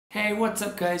Hey, what's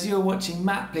up guys? You're watching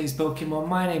Matt Plays Pokemon.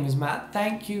 My name is Matt.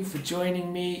 Thank you for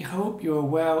joining me. Hope you're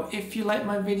well. If you like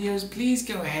my videos, please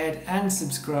go ahead and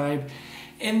subscribe.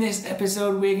 In this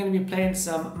episode, we're going to be playing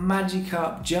some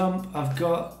Magikarp Jump. I've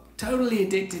got totally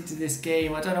addicted to this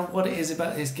game. I don't know what it is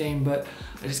about this game, but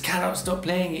I just cannot stop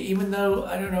playing it. Even though,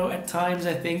 I don't know, at times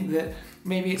I think that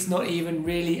maybe it's not even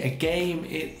really a game.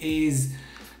 It is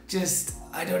just,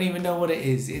 I don't even know what it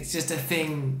is. It's just a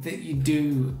thing that you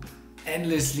do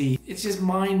endlessly. It's just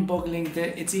mind-boggling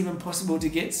that it's even possible to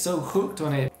get so hooked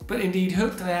on it. But indeed,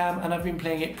 hooked I am, and I've been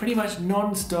playing it pretty much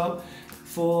non-stop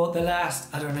for the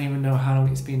last, I don't even know how long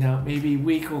it's been now, maybe a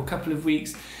week or a couple of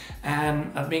weeks,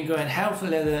 and I've been going hell for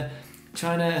leather,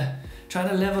 trying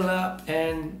to level up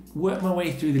and work my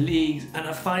way through the leagues, and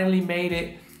I finally made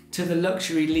it to the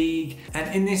Luxury League.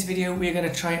 And in this video we're going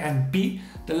to try and beat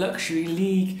the Luxury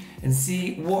League and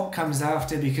see what comes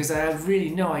after, because I have really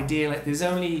no idea. Like there's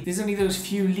only those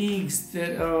few leagues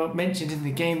that are mentioned in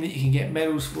the game that you can get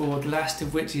medals for, the last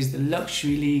of which is the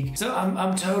Luxury League. So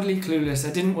I'm totally clueless.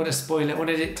 I didn't want to spoil it. I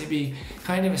wanted it to be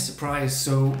kind of a surprise,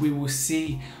 so we will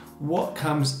see what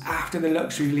comes after the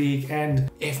Luxury League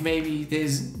and if maybe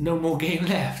there's no more game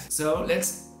left. So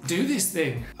let's do this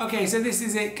thing. Okay, so this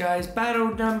is it guys,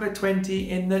 battle number 20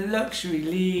 in the Luxury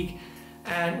League,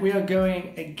 and we are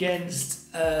going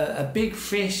against a big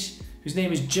fish whose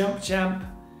name is Jump.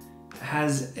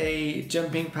 Has a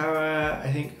jumping power,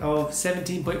 I think, of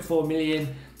 17.4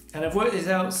 million, and I've worked this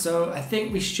out, so I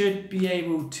think we should be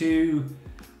able to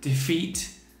defeat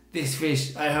this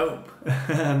fish, I hope.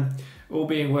 All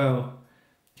being well.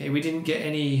 Okay, we didn't get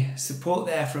any support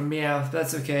there from Meowth,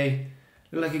 that's okay.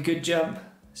 Looked like a good jump.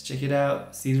 Let's check it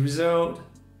out, see the result.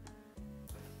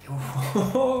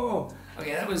 Oh,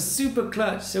 okay, that was super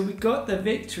clutch. So we got the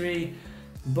victory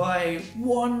by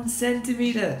 1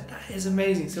 centimeter. That is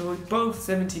amazing. So we're both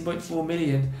 17.4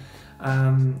 million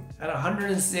at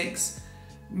 106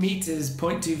 meters,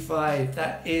 0.25.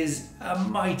 That is a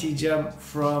mighty jump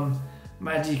from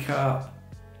Magikarp.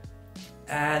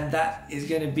 And that is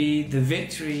going to be the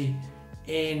victory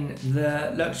in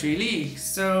the Luxury League.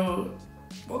 So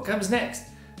what comes next?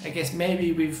 I guess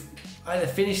maybe we've either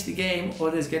finished the game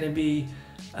or there's going to be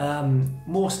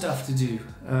more stuff to do.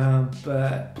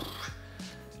 But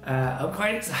I'm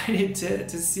quite excited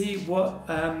to see what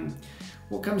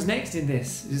comes next in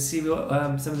this. To see what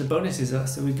some of the bonuses are.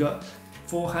 So we got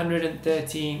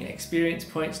 413 experience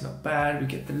points, not bad. We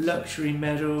get the luxury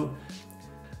medal.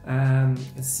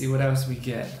 Let's see what else we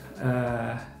get.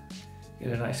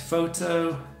 Get a nice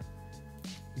photo.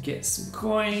 We get some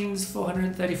coins,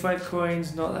 435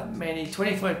 coins, not that many.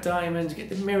 25 diamonds. We get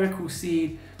the miracle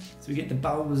seed. So we get the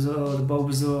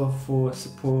Bulbasaur for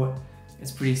support. It's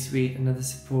pretty sweet. Another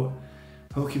support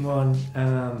Pokemon.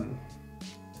 And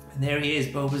there he is.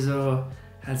 Bulbasaur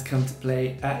has come to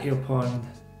play at your pond.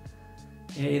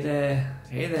 Hey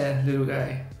there, little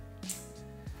guy.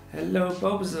 Hello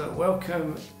Bulbasaur,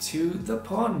 welcome to the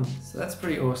pond. So that's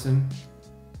pretty awesome.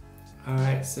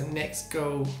 Alright, so next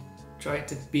goal, try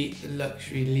to beat the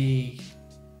Luxury League.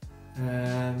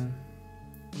 What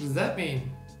does that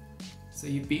mean? So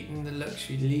you've beaten the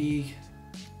Luxury League.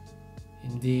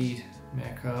 Indeed,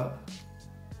 Magikarp.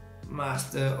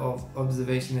 Master of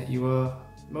observation that you are.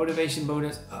 Motivation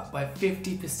bonus up by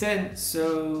 50%,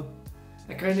 so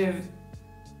that kind of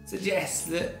suggests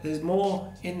that there's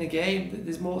more in the game, that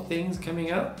there's more things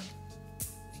coming up.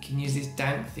 You can use this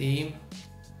dank theme.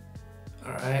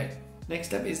 Alright,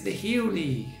 next up is the Heal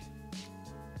League.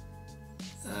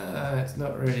 It's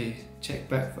not ready. Check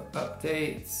back for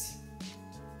updates.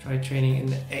 Try training in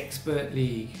the Expert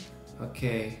League.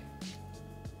 Okay.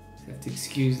 Have to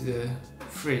excuse the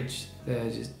fridge there,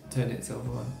 just turned itself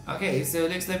on. Okay, so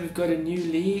it looks like we've got a new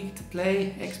league to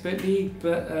play, Expert League,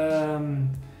 but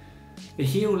the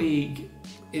Heal League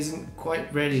isn't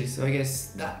quite ready, so I guess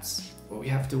that's what we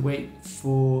have to wait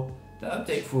for the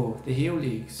update for, the Heal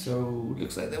League. So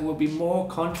looks like there will be more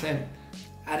content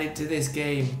added to this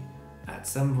game at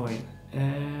some point.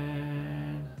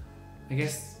 And I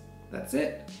guess that's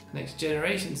it. Next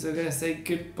generation, so we're going to say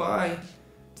goodbye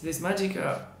to this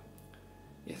Magikarp.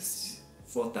 Yes,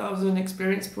 4,000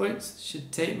 experience points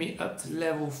should take me up to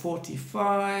level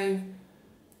 45.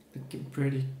 Looking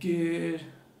pretty good.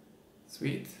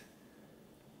 Sweet.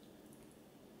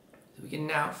 So we can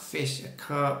now fish a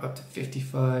carp up to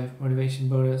 55, motivation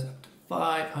bonus up to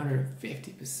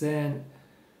 550%.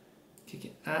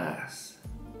 Kicking ass.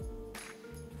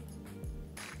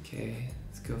 Okay,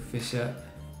 let's go fish up.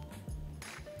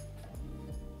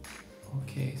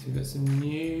 Okay, so we've got some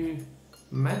new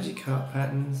Magikarp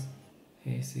patterns.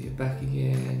 Okay, so you're back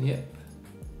again, yep.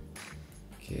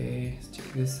 Okay, let's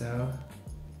check this out.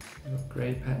 Got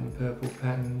grey pattern, purple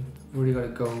pattern. I've already got a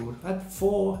gold. I had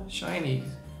 4 shinies.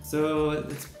 So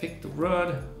let's pick the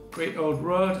rod. Great old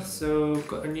rod. So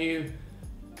got a new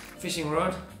fishing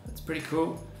rod. That's pretty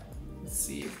cool. Let's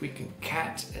see if we can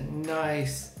catch a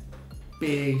nice,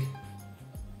 big,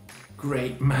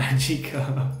 great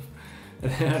Magikarp.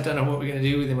 I don't know what we're gonna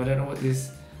do with him. I don't know what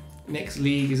this next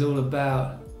league is all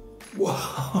about.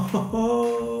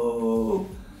 Whoa!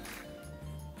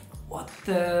 What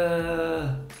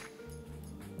the?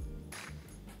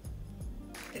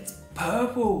 It's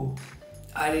purple.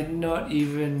 I did not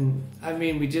even, I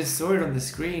mean, we just saw it on the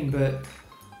screen, but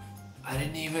I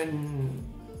didn't even,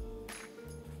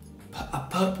 a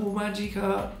purple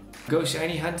Magikarp. Go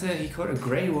Shiny Hunter, he caught a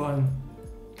grey one,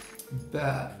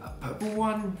 but a purple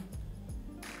one?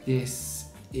 This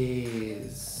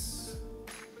is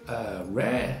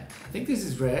rare. I think this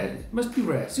is rare. It must be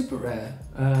rare, super rare.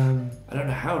 I don't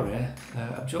know how rare.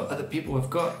 I'm sure other people have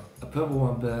got a purple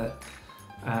one, but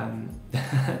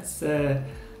that's a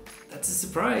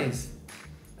surprise.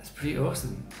 That's pretty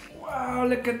awesome. Wow,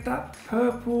 look at that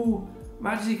purple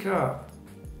Magikarp.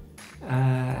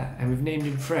 And we've named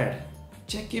him Fred.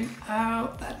 Check him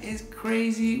out, that is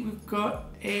crazy. We've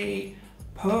got a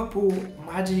purple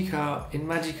Magikarp in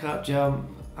Magikarp Jump.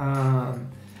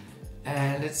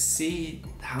 And let's see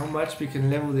how much we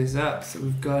can level this up. So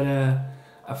we've got a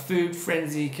food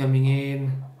frenzy coming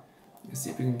in. Let's see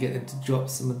if we can get them to drop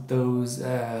some of those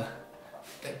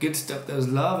that good stuff, those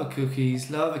lava cookies,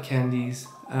 lava candies,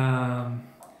 lava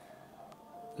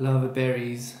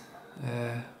berries,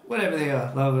 whatever they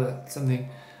are, lava something.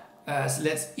 So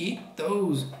let's eat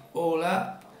those all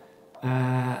up,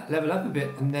 level up a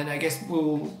bit, and then I guess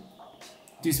we'll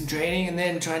do some training and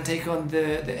then try and take on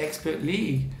the expert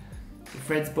league.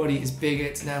 Fred's body is bigger,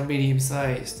 it's now medium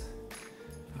sized.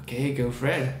 Okay, go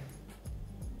Fred.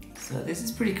 So this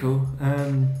is pretty cool.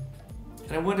 And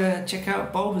I want to check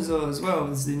out Bulbasaur as well.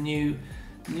 This is the new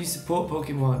support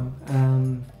Pokemon.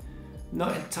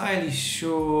 Not entirely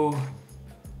sure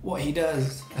what he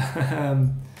does.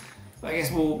 But I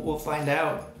guess we'll find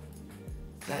out.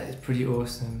 That is pretty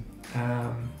awesome.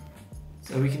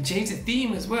 So we can change the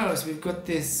theme as well. So we've got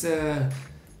this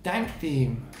dank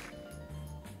theme.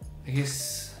 I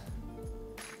guess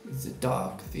it's a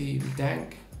dark theme,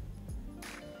 dank.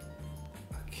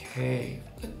 Okay,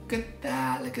 look at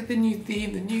that, look at the new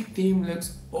theme. The new theme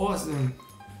looks awesome.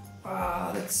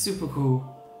 Wow, that's super cool.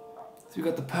 So we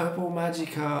got the purple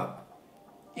Magikarp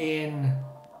in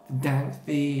the dank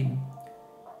theme.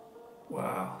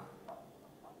 Wow.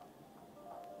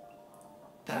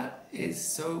 That is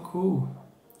so cool.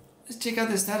 Let's check out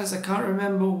the status. I can't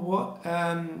remember what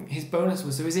his bonus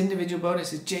was. So his individual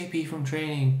bonus is JP from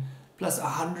training plus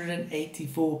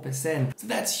 184%. So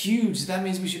that's huge. That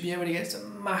means we should be able to get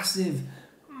some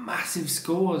massive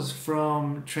scores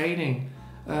from training.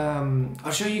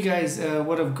 I'll show you guys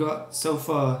what I've got so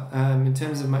far in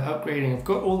terms of my upgrading. I've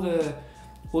got all the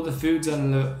foods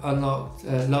unlocked.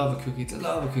 Lava cookie, it's a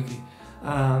lava cookie.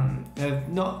 I've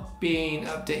not been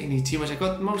updating these too much. I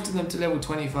got most of them to level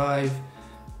 25.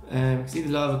 See the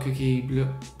lava cookie,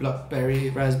 blackberry,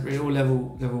 raspberry, all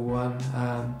level 1,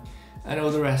 and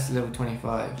all the rest are level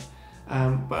 25.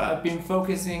 But I've been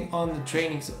focusing on the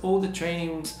training, so all the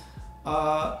trainings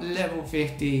are level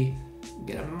 50.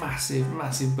 Get a massive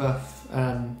buff,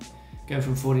 going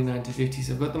from 49 to 50.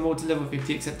 So I've got them all to level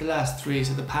 50 except the last 3.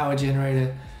 So the power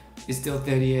generator is still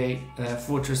 38,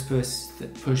 Fortress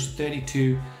push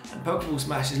 32, and Pokeball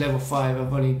Smash is level 5.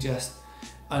 I've only just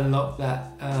unlocked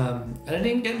that, and I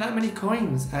didn't get that many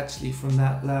coins actually from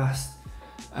that last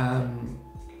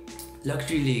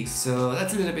luxury league, so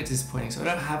that's a little bit disappointing. So I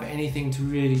don't have anything to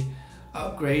really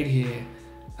upgrade here,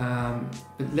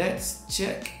 but let's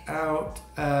check out.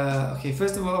 Okay,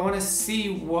 first of all, I want to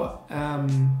see what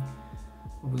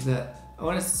was that? I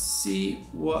want to see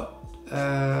what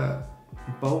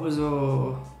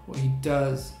Bulbasaur, what he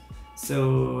does.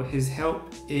 So his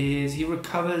help is he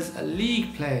recovers a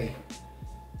league play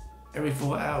every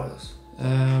 4 hours.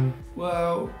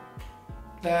 Well,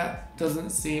 that doesn't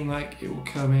seem like it will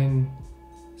come in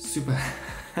super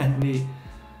handy,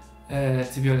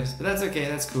 to be honest. But that's okay,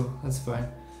 that's cool, that's fine.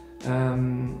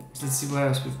 So let's see what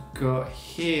else we've got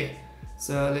here.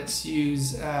 So let's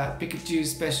use Pikachu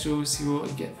special, see what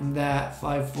we get from that.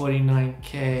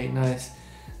 549k, nice.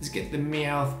 Let's get the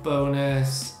Meowth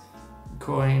bonus.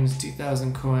 Coins,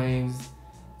 2,000 coins.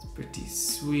 Pretty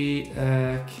sweet.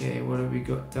 Okay, what have we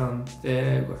got down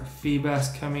there? We've got a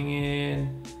Feebas coming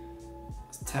in.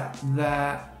 Let's tap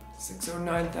that.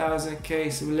 609,000. Okay,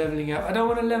 so we're leveling up. I don't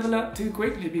want to level up too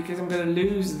quickly because I'm going to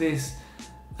lose this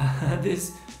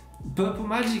this purple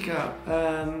Magikarp.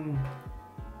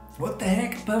 What the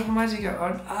heck, purple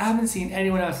Magikarp? I haven't seen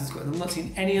anyone else that's got them. I've not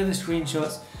seen any other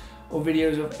screenshots or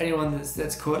videos of anyone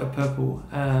that's caught a purple.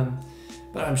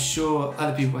 But I'm sure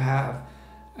other people have.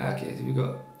 Okay, so we've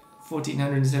got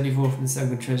 1474 from the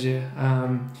Sunken Treasure.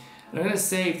 And I'm going to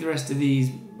save the rest of these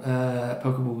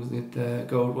Pokeballs with the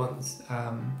gold ones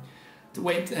to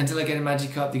wait until I get a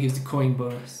Magikarp that gives the coin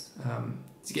bonus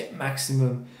to get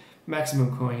maximum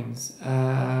coins.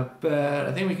 But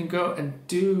I think we can go and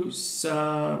do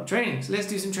some training. So let's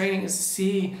do some training and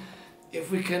see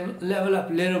if we can level up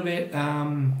a little bit.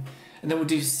 And then we'll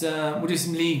do some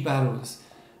league battles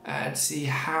and see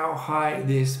how high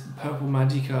this purple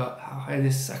Magikarp, how high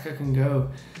this sucker can go.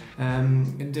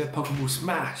 And do a Pokeball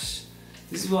Smash.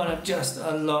 This is one I've just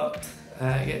unlocked.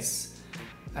 It gets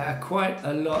quite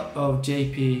a lot of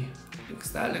JP.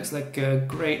 That looks like a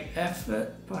great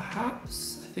effort,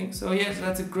 perhaps. I think so. Yeah, so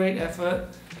that's a great effort.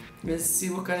 Let's see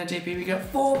what kind of JP we got.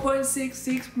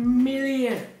 4.66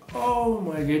 million. Oh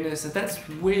my goodness. So that's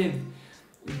with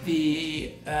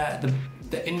the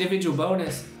individual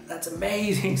bonus. That's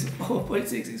amazing. So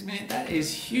 4.66 million. That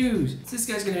is huge. So this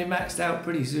guy's going to be maxed out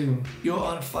pretty soon. You're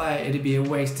on fire. It'd be a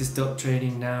waste to stop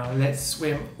trading now. Let's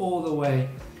swim all the way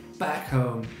back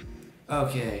home.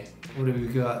 Okay, what do we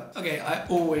got? Okay, I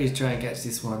always try and catch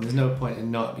this one. There's no point in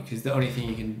not, because the only thing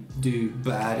you can do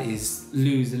bad is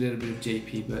lose a little bit of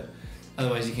JP, but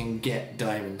otherwise you can get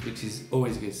diamonds, which is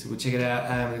always good. So we'll check it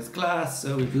out. It's glass,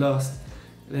 so we've lost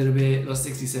a little bit, lost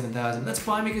 67,000. That's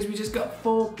fine because we just got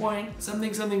 4 point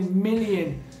something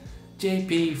million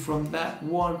JP from that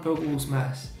one Pokeball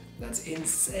Smash. That's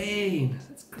insane.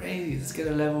 That's crazy. Let's get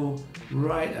a level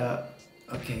right up.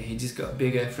 Okay, he just got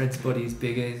bigger. Fred's body is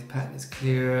bigger. His pattern is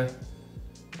clearer.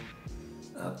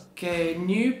 Okay,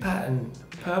 new pattern.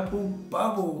 Purple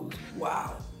bubbles.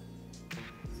 Wow.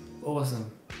 Awesome.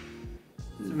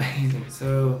 This is amazing.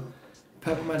 So,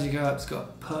 purple Magikarp's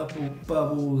got purple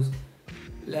bubbles,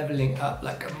 leveling up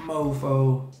like a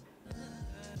mofo.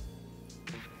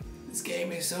 This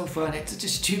game is so fun. It's such a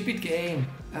stupid game.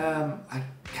 I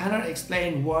cannot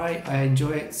explain why I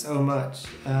enjoy it so much.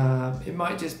 It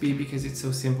might just be because it's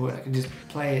so simple and I can just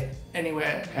play it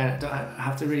anywhere and I don't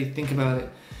have to really think about it.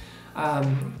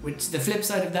 Which the flip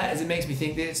side of that is it makes me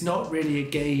think that it's not really a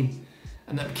game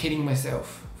and I'm kidding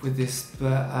myself with this.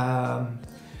 But I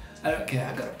don't care.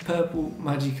 I got a purple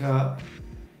Magikarp.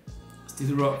 Let's do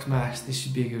the Rock Smash. This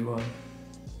should be a good one.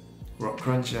 Rock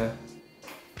Cruncher.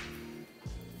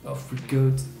 Off we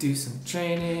go to do some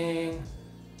training.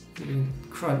 We can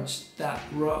crunch that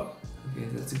rock. Okay,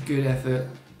 that's a good effort.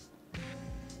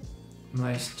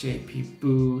 Nice JP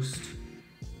boost.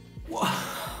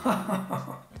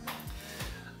 Wow.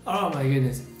 Oh my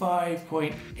goodness,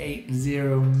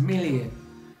 5.80 million.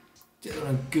 Just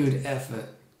on a good effort.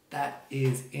 That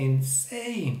is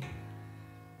insane.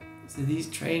 So these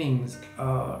trainings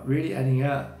are really adding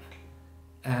up.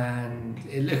 And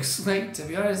it looks like, to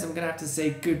be honest, I'm gonna have to say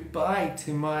goodbye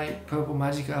to my purple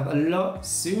Magikarp a lot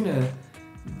sooner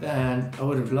than I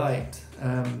would have liked.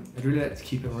 I'd really like to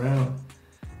keep him around,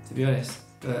 to be honest.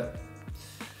 But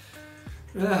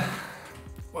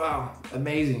wow,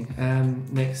 amazing.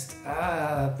 Next,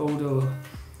 Bodo.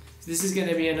 This is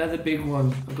gonna be another big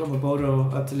one. I've got my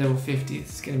Bodo up to level 50.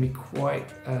 It's gonna be quite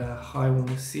a high one.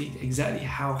 We'll see exactly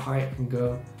how high it can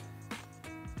go.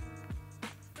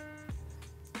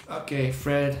 Okay,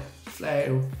 Fred,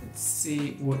 Flail, let's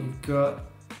see what you've got.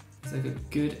 It's like a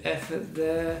good effort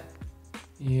there.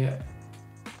 Yeah.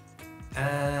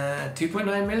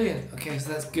 2.9 million. Okay, so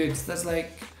that's good. So that's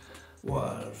like,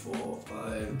 1, 4,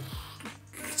 5,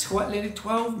 nearly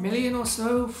 12 million or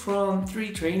so from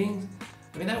 3 trainings.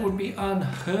 I mean, that would be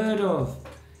unheard of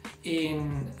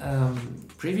in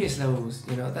previous levels.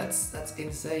 You know, that's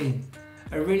insane.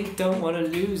 I really don't want to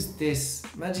lose this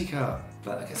Magikarp,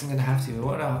 but I guess I'm going to have to. I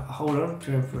want to hold on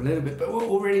to him for a little bit, but we're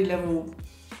already level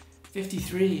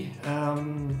 53.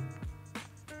 I've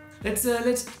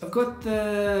got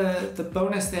the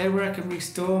bonus there where I can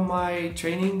restore my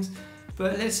trainings,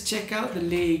 but let's check out the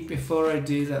league before I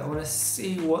do that. I want to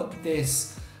see what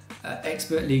this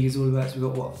expert league is all about. So we've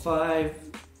got what, 5,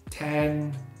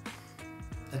 10,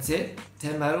 that's it,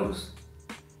 10 battles.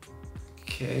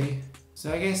 Okay. So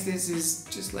I guess this is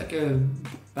just like a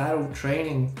battle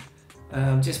training,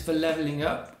 just for leveling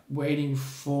up, waiting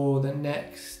for the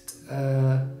next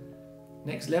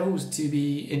levels to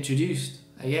be introduced,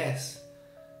 I guess.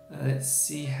 Let's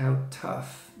see how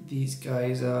tough these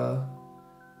guys are.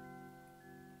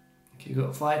 Okay, we've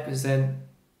got 5%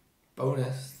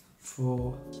 bonus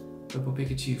for Purple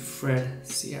Pikachu Fred.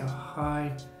 Let's see how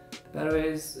high the battle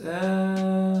is.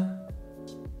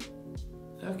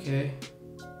 Okay.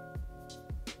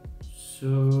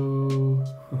 So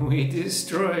we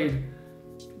destroyed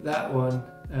that one.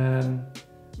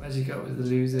 Magikarp was the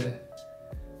loser.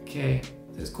 Okay,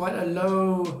 so it's quite a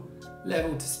low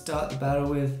level to start the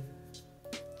battle with.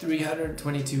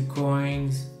 322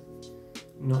 coins.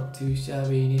 Not too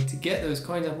shabby. Need to get those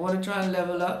coins up. I want to try and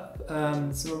level up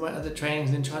some of my other trainings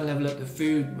and then try and level up the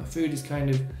food. My food is kind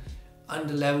of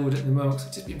under leveled at the moment, so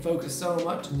I've just been focused so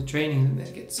much on the training and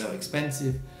they get so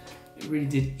expensive. It really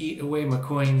did eat away my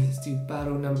coins. Let's do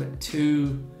battle number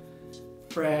 2.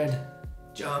 Fred,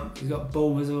 Jump. He's got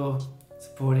Bulbasaur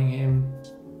supporting him,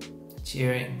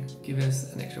 cheering, give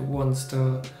us an extra 1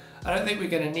 star. I don't think we're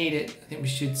going to need it. I think we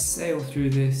should sail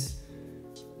through this.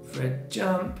 Fred,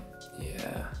 Jump.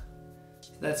 Yeah,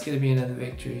 so that's going to be another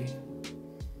victory.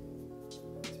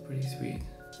 It's pretty sweet.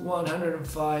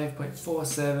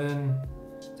 105.47.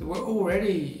 So we're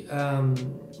already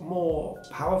more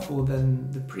powerful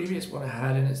than the previous one I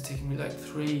had, and it's taken me like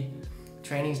 3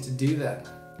 trainings to do that.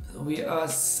 We are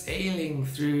sailing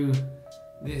through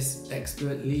this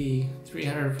expert league.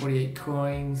 348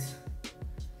 coins.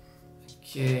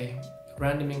 Okay,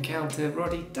 random encounter,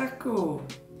 Roddy Tackle.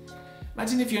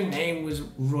 Imagine if your name was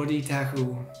Roddy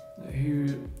Tackle.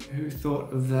 Who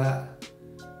thought of that?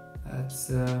 That's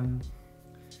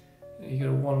you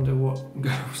gotta wonder what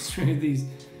goes through these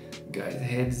guys'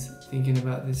 heads thinking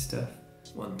about this stuff.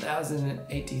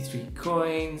 1,083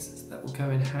 coins, so that will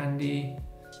come in handy.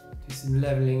 Do some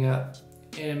leveling up.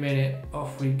 In a minute,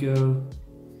 off we go.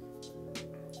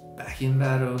 Back in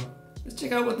battle. Let's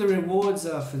check out what the rewards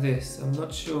are for this. I'm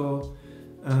not sure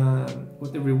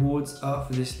what the rewards are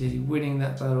for this league. Winning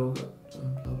that battle,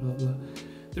 blah blah blah.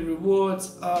 The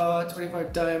rewards are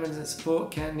 25 diamonds and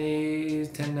support candies,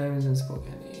 10 diamonds and support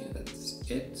candy. That's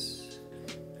it,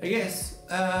 I guess.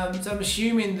 So I'm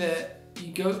assuming that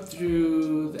you go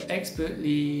through the expert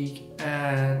league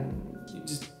and you're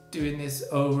just doing this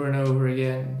over and over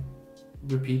again,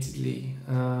 repeatedly.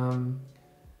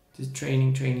 Just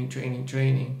training.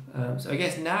 So I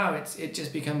guess now it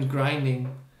just becomes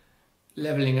grinding,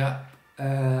 leveling up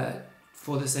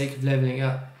for the sake of leveling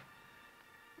up,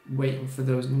 waiting for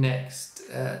those next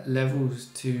levels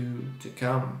to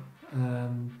come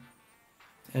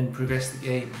and progress the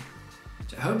game.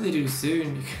 Which I hope they do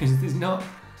soon, because there's not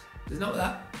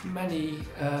that many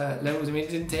levels. I mean, it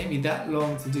didn't take me that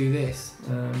long to do this,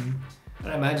 and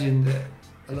I imagine that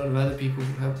a lot of other people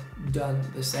have done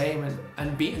the same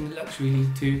and beaten the Luxury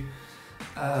League too.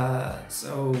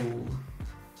 So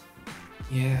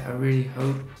yeah, I really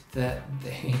hope that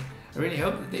they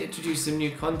introduce some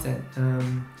new content.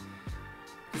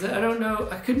 Because I don't know,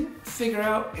 I couldn't figure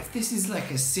out if this is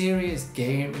like a serious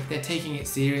game, if they're taking it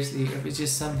seriously, or if it's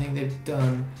just something they've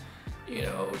done, you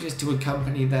know, just to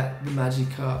accompany the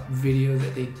Magikarp video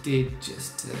that they did,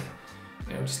 just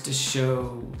to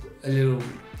show a little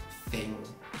thing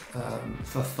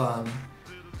for fun,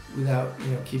 without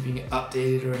keeping it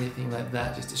updated or anything like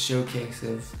that, just a showcase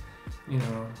of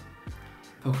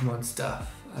Pokemon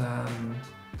stuff. I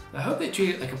hope they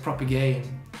treat it like a proper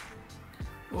game.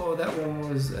 Oh, that one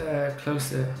was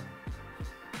closer.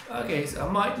 Okay, so I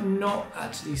might not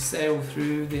actually sail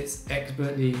through this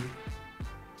expert league.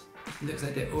 It looks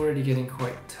like they're already getting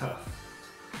quite tough,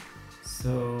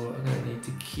 so I'm gonna need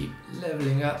to keep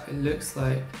leveling up. It looks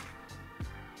like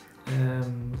I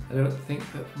don't think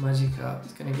Purple Magikarp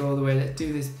is going to go all the way. Let's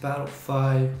do this battle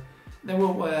 5. Then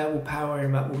we'll power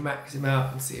him up, we'll max him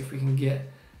out and see if we can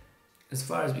get as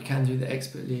far as we can through the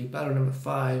Expert League. Battle number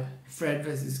 5, Fred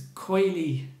versus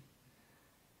Coily.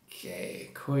 Okay,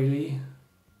 Coily.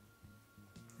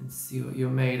 Let's see what you're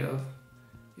made of.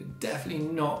 You're definitely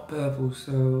not purple,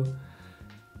 so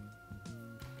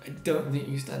I don't think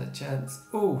you stand a chance.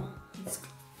 Oh,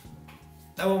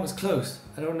 that one was close.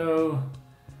 I don't know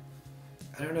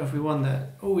if we won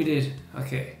that. Oh, we did.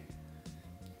 Okay.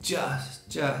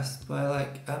 Just by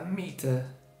like a meter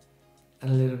and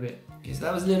a little bit. Okay, so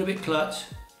that was a little bit clutch.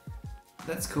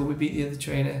 That's cool, we beat the other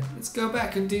trainer. Let's go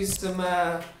back and do some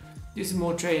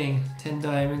more training. 10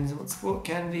 diamonds, what sport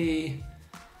candy?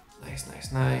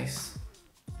 Nice.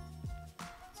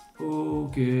 Oh,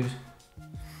 good.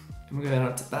 And we're going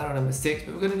on to battle number 6,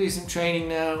 but we're gonna do some training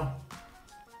now.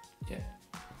 Yeah.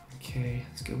 Okay,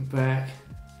 let's go back.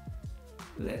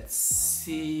 Let's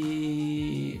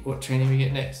see what training we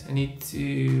get next. I need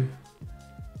to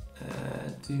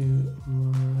do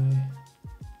my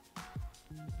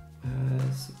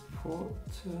support.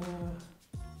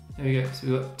 There we go. So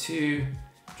we got 2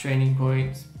 training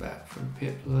points back from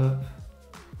Piplup.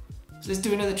 So let's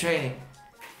do another training.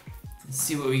 Let's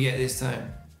see what we get this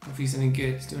time. Hopefully something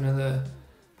good. Let's do another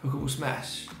Pokeball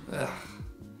Smash. Ugh.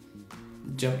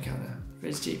 Jump counter.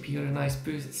 Res JP got a nice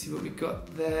boost. Let's see what we got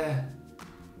there.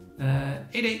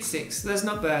 886, that's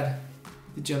not bad.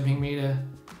 The jumping meter.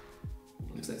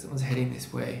 Looks like someone's heading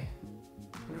this way.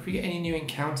 I wonder if we get any new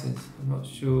encounters. I'm not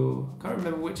sure. I can't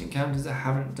remember which encounters I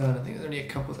haven't done. I think there's only a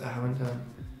couple that I haven't done.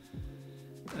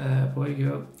 Boy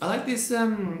girl. I like this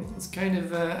this kind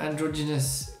of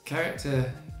androgynous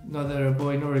character. Neither a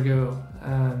boy nor a girl.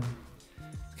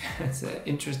 It's an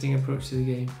interesting approach to the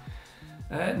game.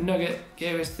 Nugget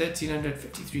gave us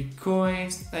 1,353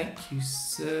 coins. Thank you,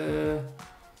 sir.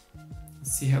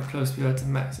 Let's see how close we are to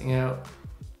maxing out.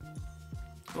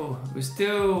 Oh, we're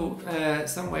still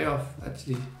some way off,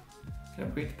 actually. Can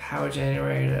upgrade the power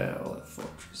generator or the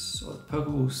fortress or the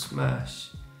Pokeball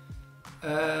Smash.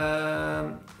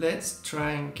 Let's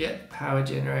try and get the power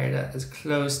generator as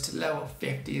close to level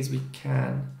 50 as we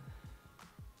can.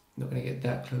 Not gonna get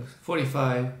that close.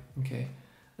 45, okay.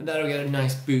 And that'll get a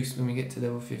nice boost when we get to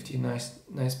level 50, a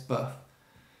nice buff.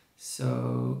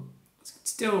 So it's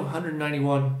still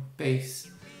 191 base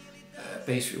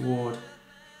reward.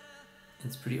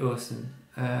 It's pretty awesome.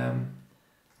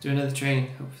 Do another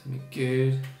training, hope for something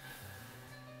good.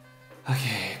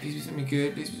 Okay, please be something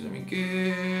good, please be something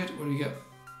good. What do we got?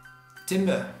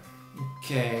 Timber.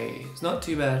 Okay, it's not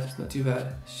too bad, it's not too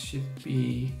bad. Should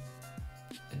be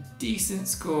a decent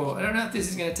score. I don't know if this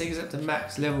is going to take us up to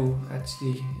max level,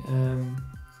 actually.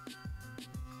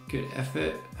 Good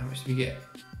effort. How much do we get?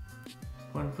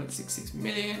 1.66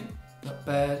 million. Not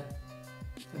bad.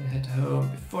 Gonna head home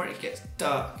before it gets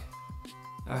dark.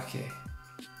 Okay.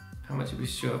 How much are we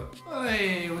short?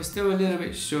 Oi, we're still a little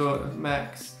bit short of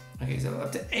max. Okay, so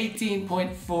up to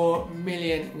 18.4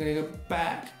 million. I'm gonna go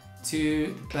back to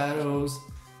the battles.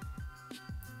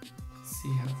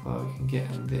 See how far we can get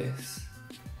on this.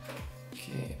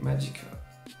 Okay, Magikarp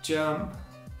Jump.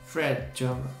 Fred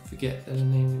Jump. I forget that I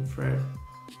named him Fred.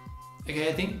 Okay,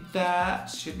 I think that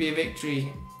should be a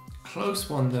victory. Close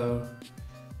one though.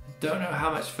 Don't know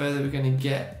how much further we're gonna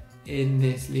get in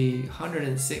this league.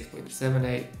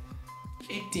 106.78.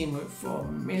 18.4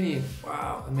 million.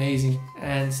 Wow, amazing.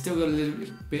 And still got a little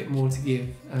bit more to give.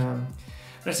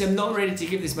 Actually, I'm not ready to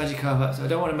give this Magikarp up, so I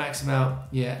don't want to max him out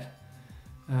yet.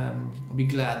 I'll be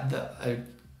glad that I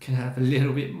can have a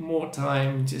little bit more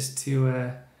time just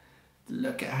to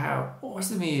look at how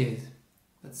awesome he is.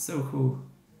 That's so cool.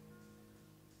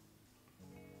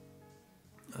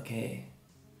 Okay,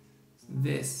 so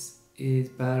this is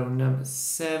battle number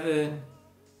 7.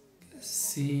 Let's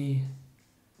see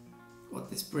what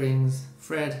this brings.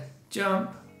 Fred,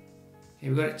 jump. Okay,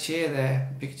 we've got a cheer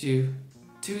there. Pikachu,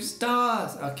 2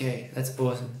 stars. Okay, that's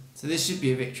awesome. So this should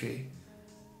be a victory.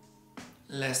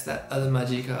 Unless that other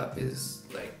Magikarp is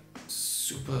like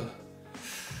super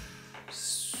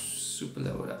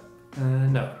leveled up.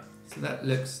 No. So that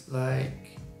looks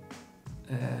like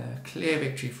a clear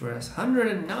victory for us.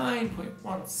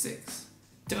 109.16.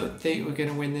 Don't think we're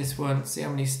gonna win this one. See how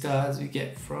many stars we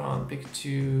get from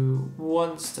Pikachu.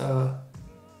 1 star.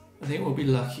 I think we'll be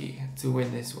lucky to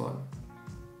win this one.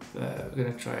 But we're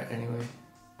gonna try it anyway.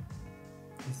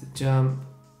 There's the jump.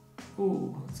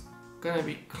 Ooh, it's gonna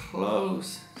be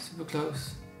close, super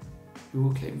close. We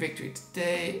will claim victory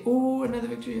today. Oh, another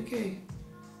victory, okay.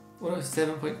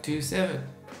 107.27.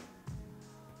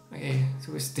 Okay,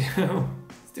 so we're still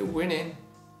winning.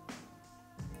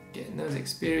 Getting those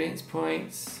experience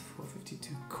points.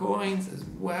 452 coins as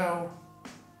well.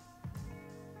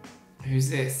 Who's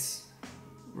this?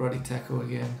 Roddy Tackle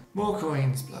again. More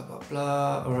coins, blah blah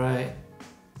blah. Alright.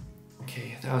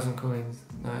 Okay, 1,000 coins.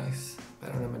 Nice.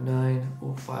 Battle number 9.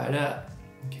 All fired up.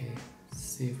 Okay, let's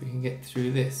see if we can get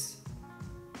through this.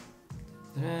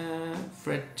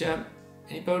 Fred Jump.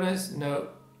 Any bonus? No.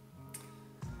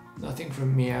 Nothing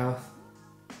from Meowth.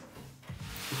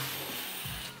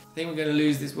 I think we're going to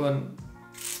lose this one.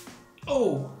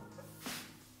 Oh!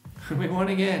 We won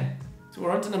again. So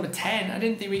we're on to number 10. I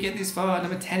didn't think we'd get this far.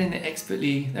 Number 10 in the Expert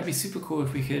League. That'd be super cool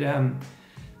if we could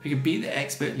beat the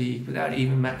Expert League without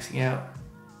even maxing out.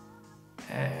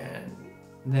 And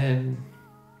then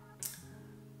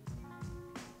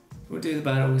we'll do the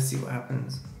battle, we'll see what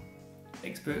happens.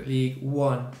 Expert League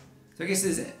 1. So I guess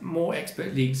there's more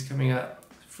Expert Leagues coming up.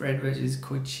 Fred versus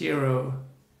Koichiro.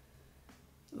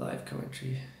 Live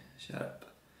commentary. Shut up.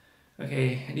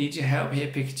 Okay, I need your help here,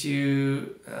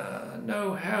 Pikachu.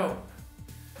 No help.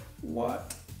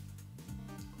 What?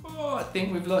 Oh, I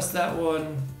think we've lost that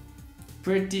one.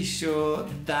 Pretty sure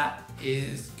that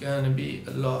is gonna be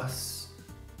a loss.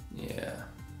 Yeah.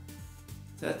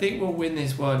 So I think we'll win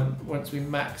this one once we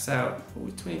max out. Oh,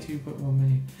 22.1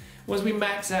 million. Once we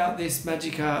max out this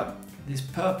Magikarp, this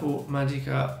purple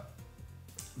Magikarp,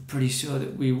 I'm pretty sure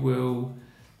that we will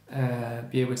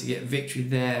be able to get victory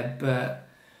there. But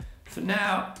for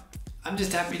now, I'm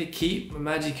just happy to keep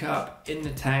my Magikarp in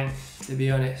the tank, to be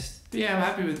honest. But yeah, I'm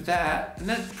happy with that. And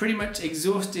that pretty much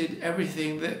exhausted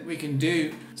everything that we can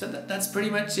do. So that's pretty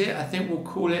much it. I think we'll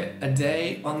call it a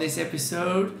day on this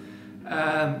episode.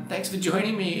 Thanks for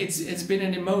joining me. It's been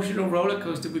an emotional roller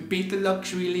coaster. We beat the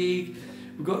Luxury League.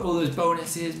 We've got all those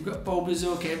bonuses. We've got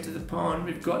Bulbasaur came to the pond.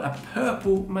 We've got a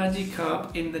purple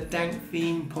Magikarp in the Dank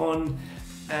theme pond.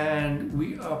 And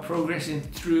we are progressing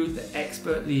through the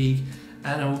Expert League.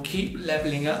 And I will keep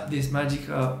leveling up this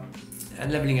Magikarp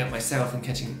and leveling up myself and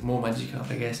catching more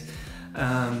Magikarp, I guess.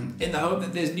 In the hope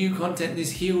that there's new content.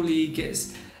 This Heal League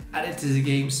gets added to the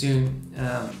game soon,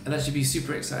 and that should be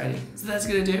super exciting. So that's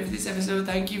gonna do it for this episode.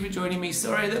 Thank you for joining me.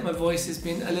 Sorry that my voice has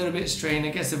been a little bit strained. I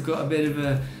guess I've got a bit of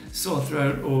a sore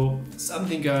throat or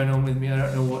something going on with me. I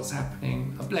don't know what's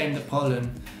happening. I blame the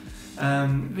pollen.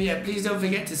 But yeah, please don't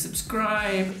forget to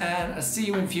subscribe, and I'll see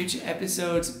you in future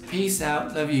episodes. Peace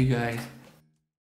out. Love you guys.